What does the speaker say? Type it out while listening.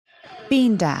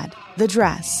Bean Dad, The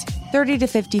Dress, 30 to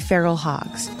 50 Feral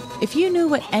Hogs. If you knew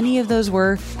what any of those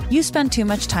were, you spend too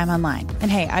much time online.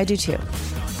 And hey, I do too.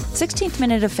 16th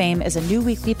Minute of Fame is a new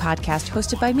weekly podcast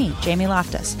hosted by me, Jamie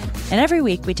Loftus. And every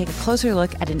week we take a closer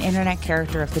look at an internet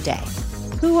character of the day.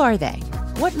 Who are they?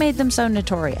 What made them so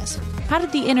notorious? How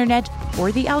did the internet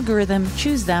or the algorithm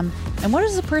choose them? And what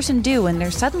does a person do when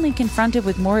they're suddenly confronted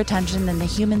with more attention than the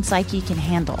human psyche can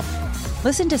handle?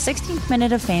 Listen to 16th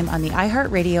Minute of Fame on the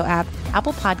iHeartRadio app,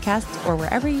 Apple Podcasts, or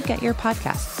wherever you get your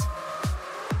podcasts.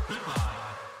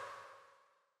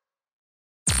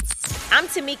 I'm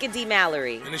Tamika D.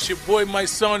 Mallory. And it's your boy, my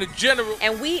son, the General.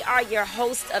 And we are your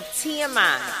hosts of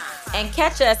TMI. And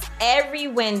catch us every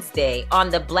Wednesday on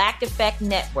the Black Effect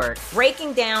Network,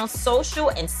 breaking down social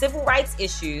and civil rights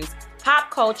issues,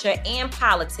 pop culture, and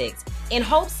politics in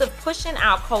hopes of pushing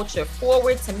our culture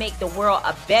forward to make the world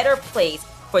a better place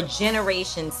for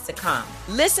generations to come.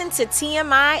 Listen to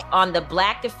TMI on the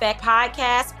Black Effect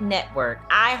Podcast Network,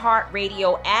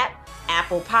 iHeartRadio app,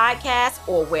 Apple Podcasts,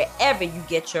 or wherever you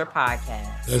get your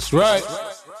podcasts. That's right.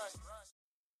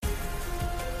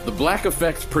 The Black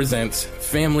Effect presents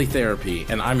Family Therapy,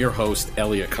 and I'm your host,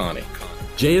 Elliot Connie.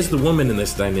 Jay is the woman in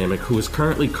this dynamic who is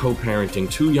currently co-parenting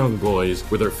 2 young boys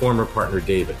with her former partner,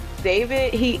 David.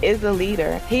 David, he is a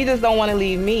leader. He just don't want to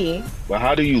leave me. But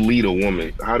how do you lead a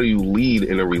woman? How do you lead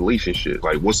in a relationship?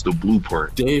 Like, what's the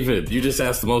blueprint? David, you just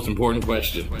asked the most important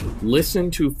question. Listen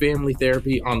to Family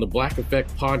Therapy on the Black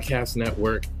Effect Podcast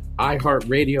Network,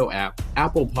 iHeartRadio app,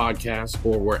 Apple Podcasts,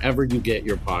 or wherever you get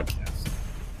your podcasts.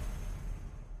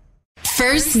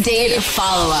 First Date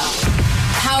Follow-Up.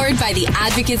 Powered by the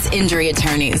Advocates Injury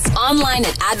Attorneys. Online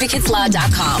at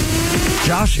advocateslaw.com.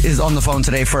 Josh is on the phone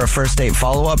today for a first date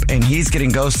follow-up, and he's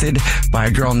getting ghosted by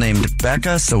a girl named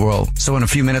Becca. So in a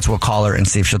few minutes, we'll call her and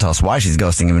see if she'll tell us why she's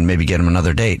ghosting him and maybe get him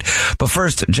another date. But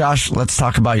first, Josh, let's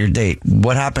talk about your date.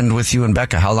 What happened with you and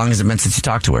Becca? How long has it been since you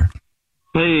talked to her?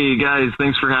 Hey guys,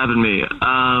 thanks for having me.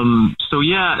 So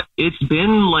yeah, it's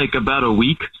been like about a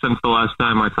week since the last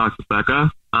time I talked to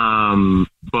Becca.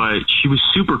 But she was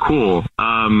super cool.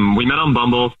 We met on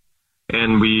Bumble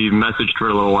and we messaged for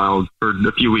a little while, for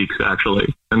a few weeks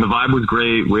actually. And the vibe was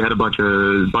great. We had a bunch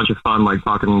of fun, like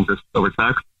talking just over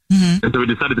text. Mm-hmm. And so we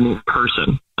decided to meet in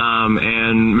person.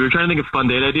 And we were trying to think of fun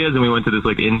date ideas, and we went to this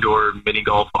like indoor mini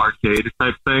golf arcade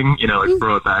type thing, you know, like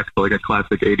throw it back to like a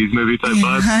classic 80s movie type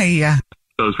vibe. Yeah.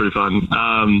 So it was pretty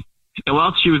fun. And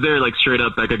while she was there, like straight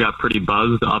up, Becca got pretty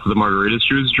buzzed off of the margaritas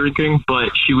she was drinking,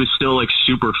 but she was still like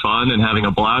super fun and having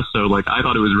a blast. So like, I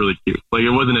thought it was really cute. Like,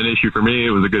 it wasn't an issue for me.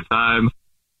 It was a good time.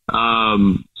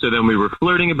 So then we were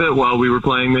flirting a bit while we were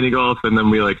playing mini golf, and then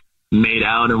we like made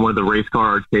out in one of the race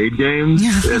car arcade games.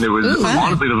 And it was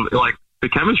honestly the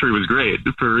chemistry was great,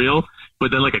 for real. But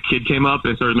then like a kid came up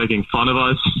and started making fun of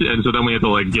us. And so then we had to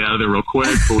like get out of there real quick.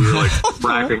 But we were like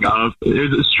cracking up. It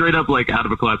was straight up like out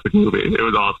of a classic movie. It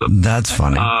was awesome. That's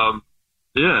funny.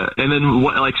 Yeah. And then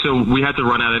so we had to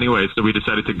run out anyway. So we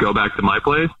decided to go back to my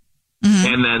place.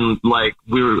 Mm-hmm. And then like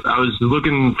I was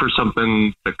looking for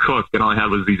something to cook, and all I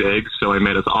had was these eggs. So I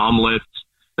made us omelets,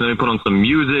 and then we put on some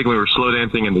music. We were slow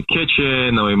dancing in the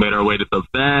kitchen. Then we made our way to the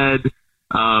bed.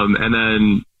 And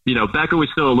then, you know, Becca was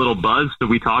still a little buzzed, so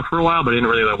we talked for a while, but I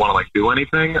didn't really want to like do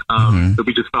anything. So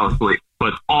we just fell asleep.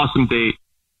 But awesome date,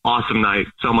 awesome night,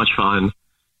 so much fun.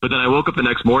 But then I woke up the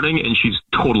next morning and she's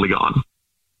totally gone.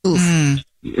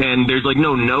 And there's like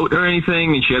no note or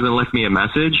anything, and she hasn't left me a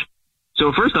message. So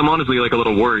at first I'm honestly like a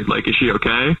little worried, like, is she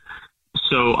okay?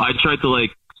 So I tried to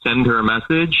like send her a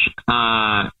message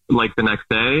like the next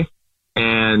day,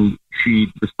 and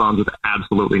she responds with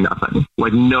absolutely nothing,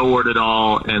 like no word at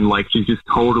all. And like, she's just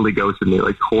totally ghosted me,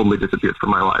 like totally disappeared from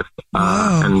my life.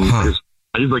 And I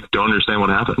just like don't understand what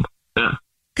happened. Yeah.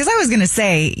 Because I was going to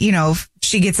say, you know, if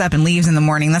she gets up and leaves in the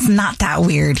morning, that's not that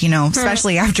weird, you know,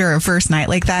 especially after a first night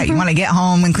like that. You want to get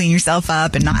home and clean yourself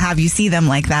up and not have you see them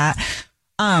like that,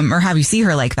 or have you see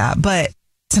her like that. But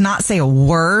to not say a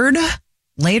word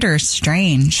later is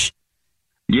strange.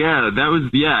 Yeah, that was,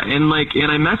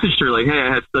 and I messaged her like, hey,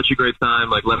 I had such a great time,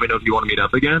 like, let me know if you want to meet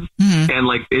up again. Mm-hmm. And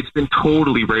like, it's been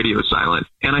totally radio silent.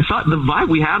 And I thought the vibe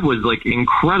we had was like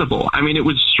incredible. I mean, it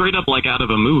was straight up like out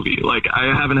of a movie. Like, I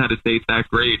haven't had a date that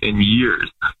great in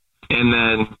years. And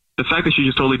then the fact that she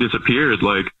just totally disappeared,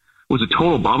 like, was a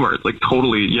total bummer. It's like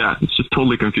totally, it's just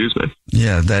totally confused me.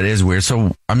 Yeah, that is weird.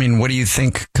 So, I mean, what do you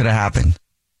think could have happened?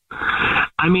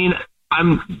 I mean,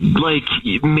 I'm like,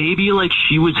 maybe like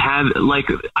she was like,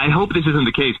 I hope this isn't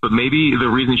the case, but maybe the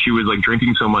reason she was like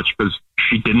drinking so much because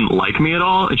she didn't like me at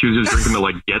all, and she was just drinking to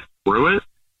like get through it.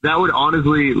 That would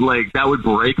honestly, like, that would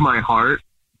break my heart.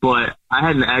 But I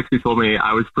had an ex who told me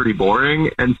I was pretty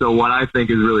boring. And so what I think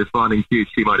is really fun and cute,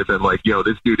 she might have been like, yo,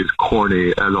 this dude is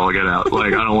corny as all get out.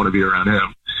 Like, I don't want to be around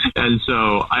him. And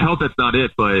so I hope that's not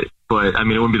it. But I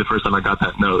mean, it wouldn't be the first time I got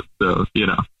that note. So, you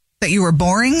know. That you were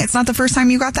boring? It's not the first time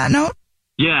you got that note?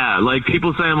 Yeah, like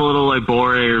people say I'm a little like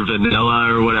boring or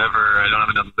vanilla or whatever. I don't have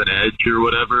enough of an edge or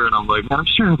whatever. And I'm like, man, I'm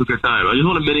just trying to have a good time. I just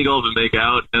want to mini golf and make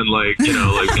out and like, you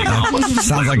know, like make out.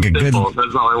 Sounds like a good.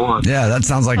 That's all I want. Yeah, that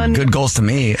sounds like good goals to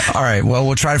me. All right, well,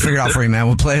 we'll try to figure it out for you, man.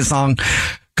 We'll play a song,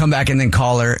 come back and then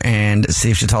call her and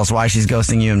see if she'll tell us why she's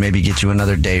ghosting you and maybe get you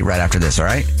another date right after this. All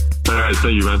right. All right,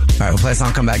 thank you, man. All right, we'll play a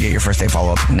song, come back, get your first date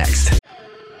follow up next.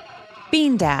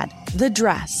 Bean Dad, The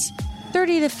Dress,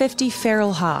 30 to 50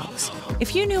 Feral Hogs.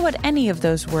 If you knew what any of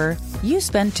those were, you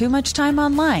spend too much time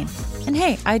online. And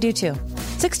hey, I do too.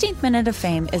 16th Minute of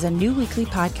Fame is a new weekly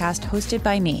podcast hosted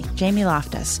by me, Jamie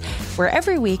Loftus, where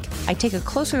every week I take a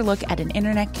closer look at an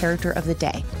internet character of the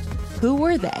day. Who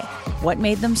were they? What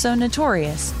made them so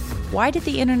notorious? Why did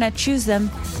the internet choose them?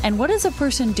 And what does a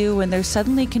person do when they're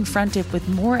suddenly confronted with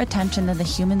more attention than the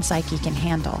human psyche can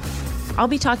handle? I'll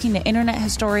be talking to internet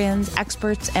historians,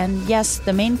 experts, and yes,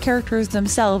 the main characters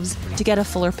themselves to get a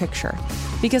fuller picture.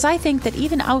 Because I think that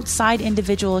even outside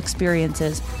individual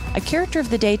experiences, a character of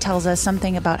the day tells us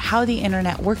something about how the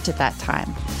internet worked at that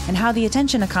time and how the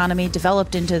attention economy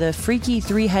developed into the freaky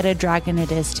three-headed dragon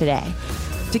it is today.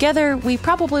 Together, we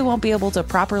probably won't be able to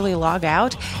properly log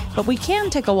out, but we can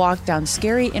take a walk down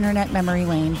scary internet memory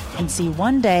lane and see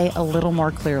one day a little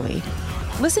more clearly.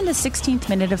 Listen to 16th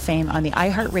Minute of Fame on the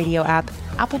iHeartRadio app,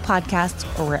 Apple Podcasts,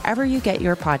 or wherever you get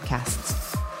your podcasts.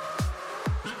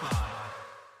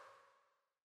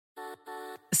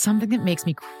 Something that makes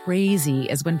me crazy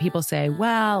is when people say,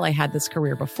 well, I had this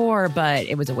career before, but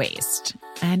it was a waste.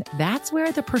 And that's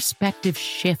where the perspective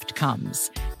shift comes,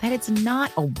 that it's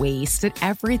not a waste, that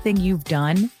everything you've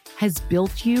done has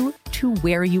built you to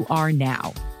where you are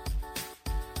now.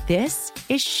 This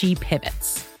is She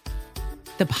Pivots,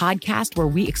 the podcast where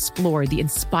we explore the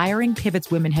inspiring pivots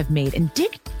women have made and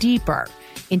dig deeper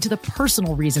into the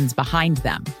personal reasons behind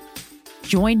them.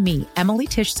 Join me, Emily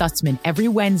Tish Sussman, every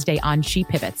Wednesday on She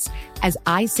Pivots as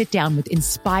I sit down with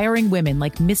inspiring women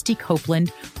like Misty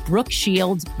Copeland, Brooke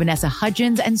Shields, Vanessa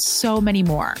Hudgens, and so many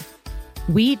more.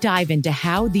 We dive into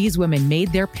how these women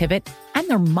made their pivot and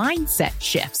their mindset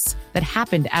shifts that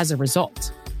happened as a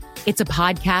result. It's a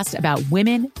podcast about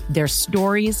women, their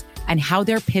stories, and how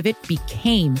their pivot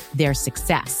became their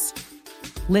success.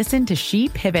 Listen to She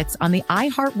Pivots on the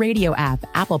iHeartRadio app,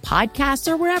 Apple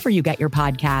Podcasts, or wherever you get your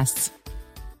podcasts.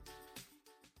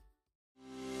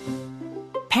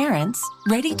 Parents,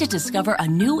 ready to discover a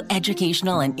new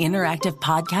educational and interactive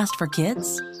podcast for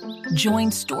kids? Join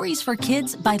Stories for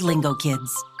Kids by Lingo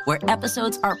Kids, where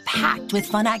episodes are packed with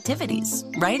fun activities.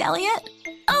 Right, Elliot?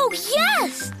 Oh,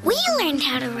 yes! We learned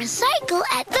how to recycle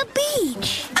at the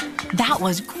beach. That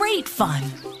was great fun.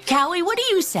 Callie, what do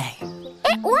you say?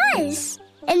 It was.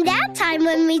 And that time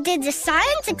when we did the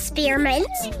science experiments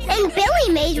and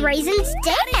Billy made raisins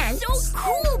dance. So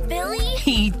cool, Billy.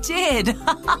 He did.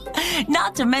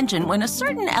 Not to mention when a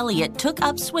certain Elliot took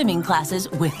up swimming classes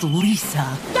with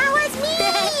Lisa. That was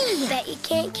me. Bet you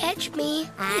can't catch me.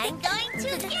 I'm going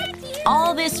to get you.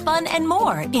 All this fun and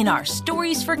more in our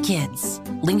Stories for Kids.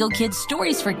 Lingo Kids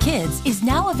Stories for Kids is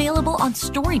now available on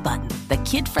Story Button, the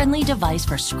kid-friendly device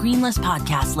for screenless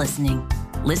podcast listening.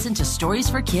 Listen to Stories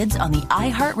for Kids on the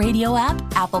iHeartRadio app,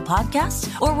 Apple Podcasts,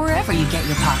 or wherever you get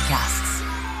your podcasts.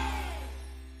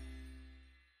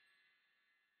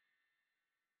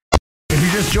 If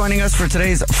you're just joining us for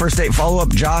today's first date follow-up,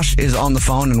 Josh is on the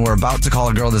phone and we're about to call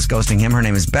a girl that's ghosting him. Her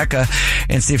name is Becca,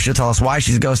 and see if she'll tell us why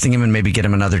she's ghosting him and maybe get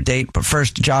him another date. But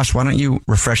first, Josh, why don't you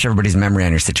refresh everybody's memory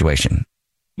on your situation?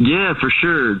 Yeah, for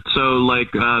sure. So,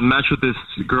 matched with this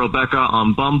girl, Becca,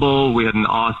 on Bumble. We had an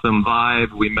awesome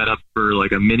vibe. We met up for,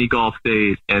 a mini golf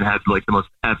date and had, the most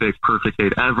epic, perfect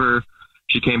date ever.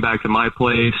 She came back to my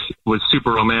place, was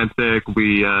super romantic.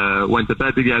 We went to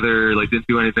bed together, didn't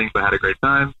do anything, but had a great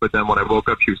time. But then when I woke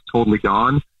up, she was totally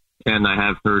gone, and I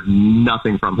have heard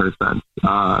nothing from her since.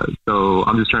 So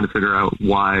I'm just trying to figure out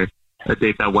why a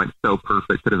date that went so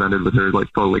perfect could have ended with her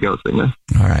totally ghosting me.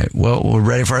 All right. Well, we're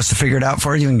ready for us to figure it out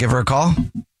for you and give her a call?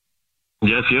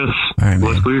 Yes. All right,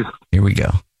 man. Yes, please. Here we go.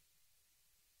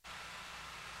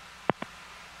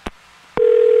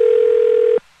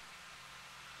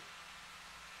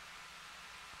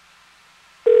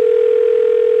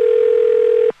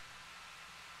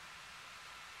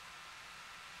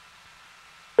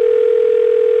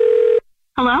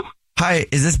 Hello? Hi,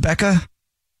 is this Becca?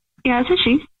 Yeah, this is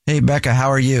she. Hey, Becca, how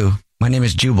are you? My name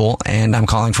is Jubal, and I'm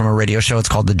calling from a radio show. It's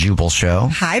called The Jubal Show.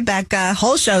 Hi, Becca.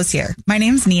 Whole show's here. My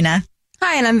name's Nina.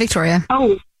 Hi, and I'm Victoria.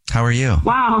 Oh, How are you?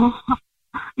 wow.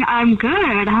 I'm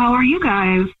good. How are you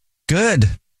guys? Good.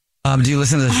 Do you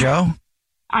listen to the show?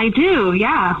 I do,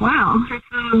 yeah. Wow. This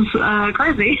is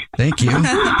crazy. Thank you.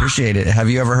 Appreciate it. Have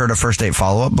you ever heard a first date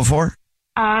follow-up before?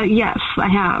 Yes, I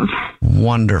have.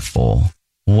 Wonderful.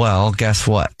 Well, guess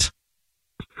what?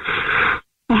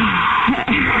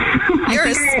 You're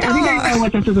I think I know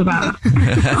what this is about.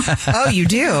 Oh, you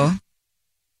do?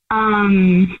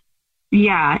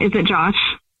 Yeah. Is it Josh?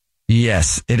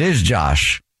 Yes, it is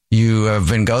Josh. You have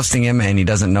been ghosting him, and he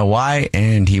doesn't know why,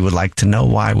 and he would like to know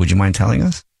why. Would you mind telling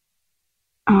us?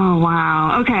 Oh,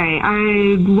 wow. Okay.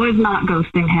 I was not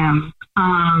ghosting him.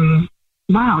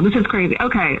 Wow, this is crazy.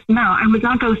 Okay. No, I was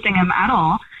not ghosting him at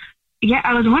all. Yeah,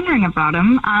 I was wondering about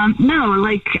him. No,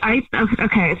 like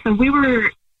okay, so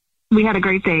we had a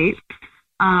great date.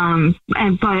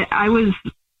 But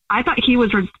I thought he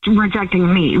was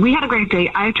rejecting me. We had a great date.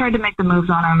 I tried to make the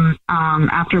moves on him,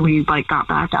 after we got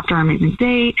back after our amazing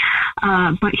date.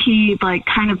 But he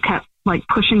kind of kept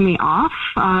pushing me off.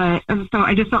 And so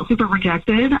I just felt super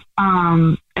rejected.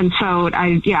 And so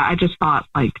I just thought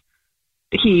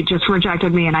he just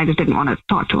rejected me and I just didn't want to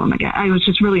talk to him again. I was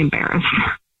just really embarrassed.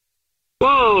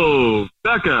 Whoa,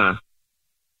 Becca.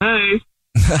 Hey.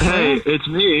 Hey, it's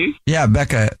me. Yeah,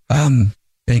 Becca.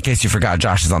 In case you forgot,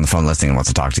 Josh is on the phone listening and wants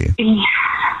to talk to you.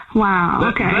 Wow.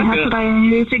 Okay. That's what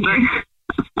I figured.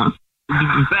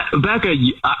 Becca,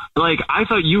 I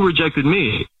thought you rejected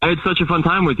me. I had such a fun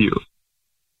time with you.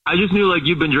 I just knew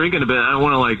you've been drinking a bit. I don't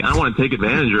want to take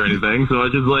advantage or anything. So I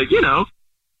was just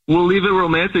we'll leave it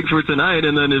romantic for tonight.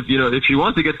 And then if she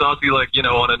wants to get saucy, on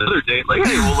another date, hey, we'll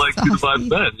do the vibes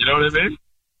then. You know what I mean?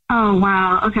 Oh,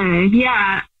 wow. Okay.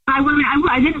 Yeah.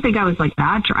 I didn't think I was that.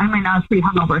 I mean, I was pretty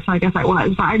hungover, so I guess I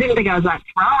was. But I didn't think I was that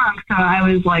drunk. So I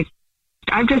was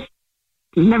I've just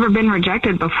never been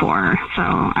rejected before. So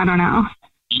I don't know.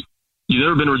 You've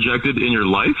never been rejected in your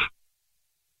life?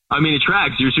 I mean, it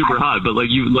tracks. You're super hot, but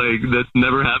that's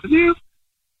never happened to you?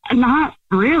 Not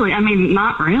really. I mean,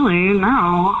 not really.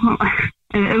 No.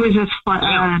 It was just,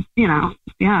 yeah,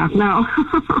 no.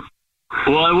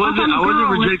 Well, I wasn't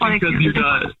rejecting because you're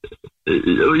not.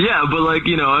 Yeah, but I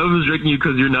was rejecting you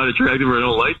because you're not attractive or I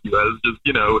don't like you. I was just,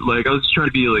 I was just trying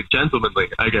to be gentlemanly,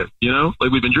 I guess,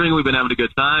 we've been drinking, we've been having a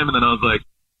good time, and then I was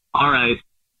all right,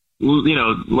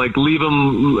 leave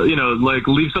them,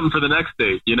 leave something for the next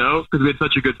date, because we had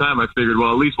such a good time. I figured,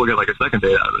 well, at least we'll get a second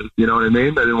date out of it. You know what I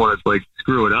mean? I didn't want to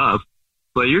screw it up.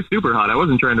 But you're super hot. I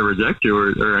wasn't trying to reject you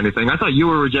or anything. I thought you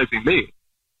were rejecting me.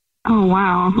 Oh,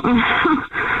 wow.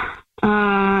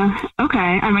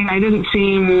 Okay. I mean, I didn't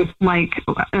seem I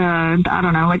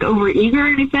don't know, over eager or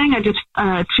anything. I just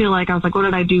feel I was what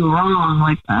did I do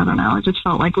wrong? I don't know. I just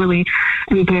felt really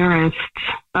embarrassed.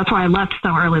 That's why I left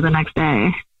so early the next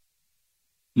day.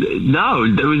 No,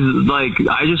 it was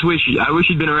I just wish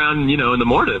you'd been around, in the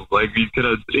morning. You could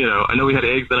have, I know we had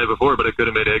eggs the night before, but I could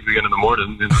have made eggs again in the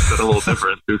morning and done a little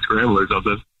different, do a scramble or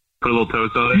something. Put a little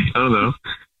toast on it. I don't know.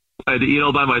 I had to eat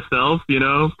all by myself,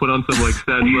 put on some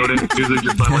sad loading music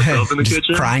just by myself in the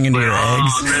kitchen. Crying into your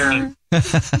eggs. Man.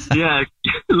 Yeah,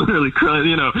 literally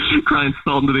crying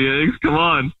salt into the eggs. Come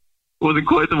on. It wasn't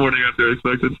quite the morning after I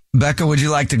expected. Becca, would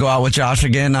you like to go out with Josh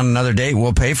again on another date?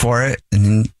 We'll pay for it.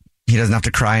 And he doesn't have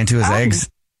to cry into his eggs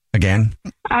again.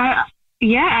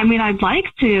 Yeah, I mean, I'd like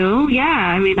to. Yeah,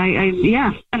 I mean,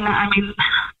 yeah. And I mean,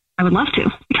 I would love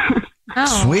to.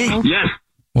 Oh. Sweet. Yes.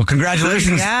 Well,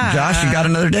 congratulations, Josh. You got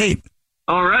another date.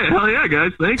 All right. Hell yeah,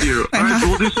 guys. Thank you. All right. So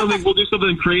we'll do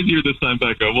something crazier this time,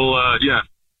 Becca.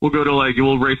 We'll go to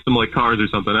we'll race some cars or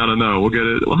something. I don't know. We'll get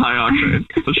it high octane.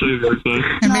 I'll show you the other side.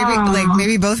 And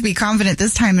maybe both be confident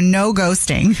this time and no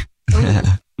ghosting.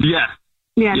 Yeah.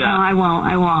 Yeah. No, I won't.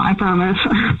 I promise.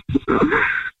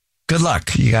 Good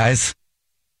luck, you guys.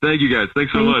 Thank you, guys.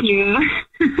 Thanks so much. Thank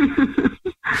you.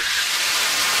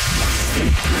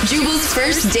 Jubal's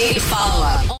first date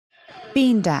follow-up.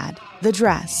 Bean Dad, The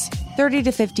Dress, 30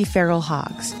 to 50 Feral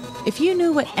Hogs. If you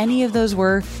knew what any of those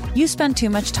were, you spend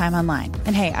too much time online.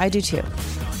 And hey, I do too.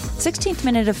 16th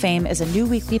Minute of Fame is a new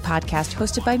weekly podcast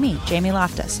hosted by me, Jamie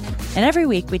Loftus. And every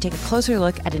week we take a closer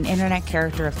look at an internet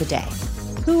character of the day.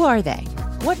 Who are they?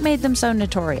 What made them so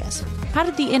notorious? How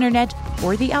did the internet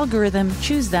or the algorithm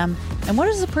choose them? And what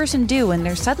does a person do when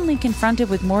they're suddenly confronted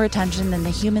with more attention than the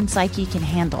human psyche can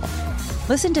handle?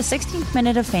 Listen to 16th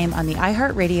Minute of Fame on the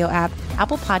iHeartRadio app,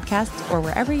 Apple Podcasts, or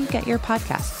wherever you get your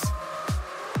podcasts.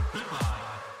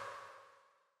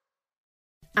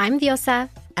 I'm Diosa.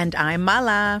 And I'm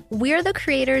Mala. We're the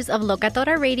creators of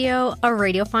Locatora Radio, a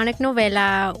radiophonic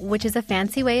novela, which is a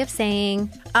fancy way of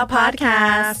saying a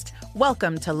podcast.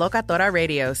 Welcome to Locatora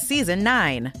Radio Season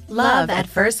 9. Love at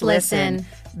First Listen.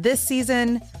 This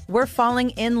season, we're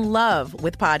falling in love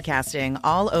with podcasting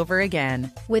all over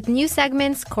again. With new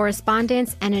segments,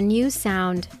 correspondence, and a new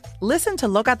sound. Listen to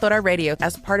Locatora Radio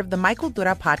as part of the My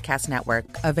Cultura Podcast Network,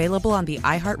 available on the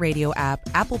iHeartRadio app,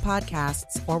 Apple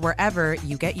Podcasts, or wherever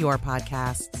you get your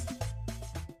podcasts.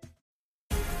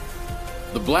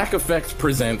 The Black Effect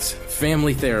presents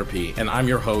Family Therapy, and I'm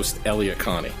your host, Elliot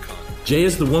Connie. Jay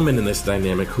is the woman in this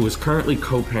dynamic who is currently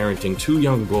co-parenting 2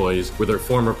 young boys with her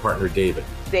former partner, David.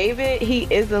 David, he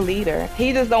is a leader.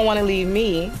 He just don't want to leave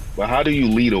me. But how do you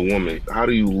lead a woman? How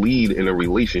do you lead in a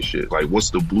relationship? Like, what's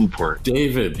the blueprint?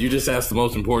 David, you just asked the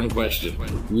most important question.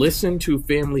 Listen to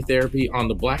Family Therapy on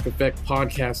the Black Effect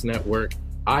Podcast Network,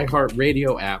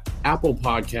 iHeartRadio app, Apple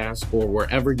Podcasts, or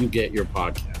wherever you get your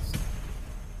podcasts.